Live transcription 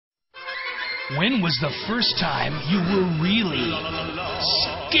When was the first time you were really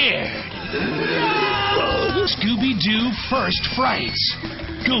scared? Scooby-Doo First Frights.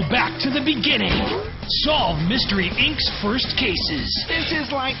 Go back to the beginning. Solve Mystery Inc.'s first cases. This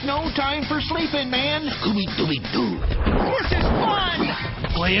is like no time for sleeping, man. Scooby-Dooby-Doo. This is fun.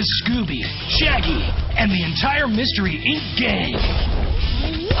 Play as Scooby, Shaggy, and the entire Mystery Inc. gang.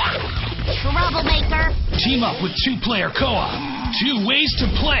 Troublemaker. Team up with two-player co-op. 2 ways to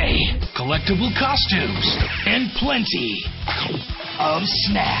play. Collectible costumes. And plenty of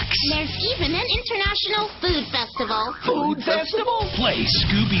snacks. There's even an international food festival. Food festival? Play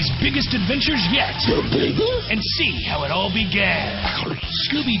Scooby's biggest adventures yet. And see how it all began.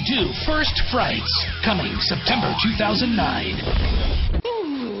 Scooby-Doo First Frights. Coming September 2009.